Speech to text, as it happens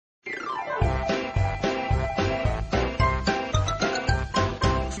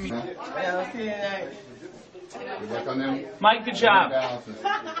You work on them? Mike, good job.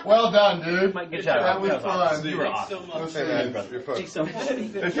 Well done, dude. Mike, good job. That was fun. You were awesome. Thanks so much.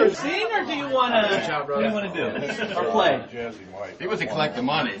 Sing, or do you want to? What do you want to do? Or play? He wasn't collecting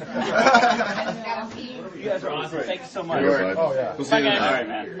money. You guys are awesome. Thank you so much. Oh, yeah. Bye, guys. All right,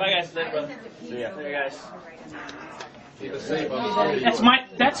 man. Bye, guys. Later, brother. See ya. Later, guys.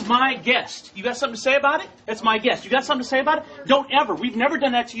 That's my guest. You got something to say about it? That's my guest. You got something to say about it? Don't ever. We've never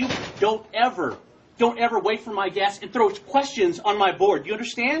done that to you. Don't ever wait for my guest and throw questions on my board. Do you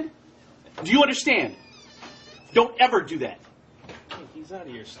understand? Do you understand? Don't ever do that. Hey, he's out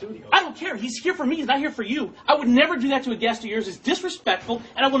of your studio. I don't care. He's here for me. He's not here for you. I would never do that to a guest of yours. It's disrespectful,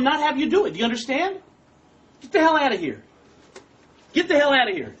 and I will not have you do it. Do you understand? Get the hell out of here. Get the hell out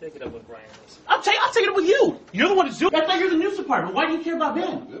of here. Take it up with Brian. I'll take it up with you. You're the one who's doing it. I thought you're the news department. Why do you care about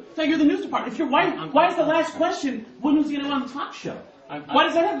Ben? I thought you're the news department. If you're white, why is the last question when who's going to go on the talk show? Why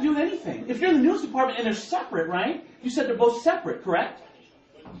does that have to do with anything? If you're in the news department and they're separate, right? You said they're both separate, correct?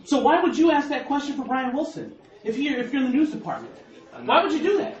 So why would you ask that question for Brian Wilson if you're in the news department? Why would you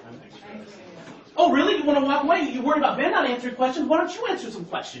do that? Oh, really? You want to walk away? You're worried about Ben not answering questions? Why don't you answer some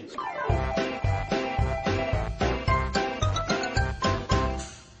questions?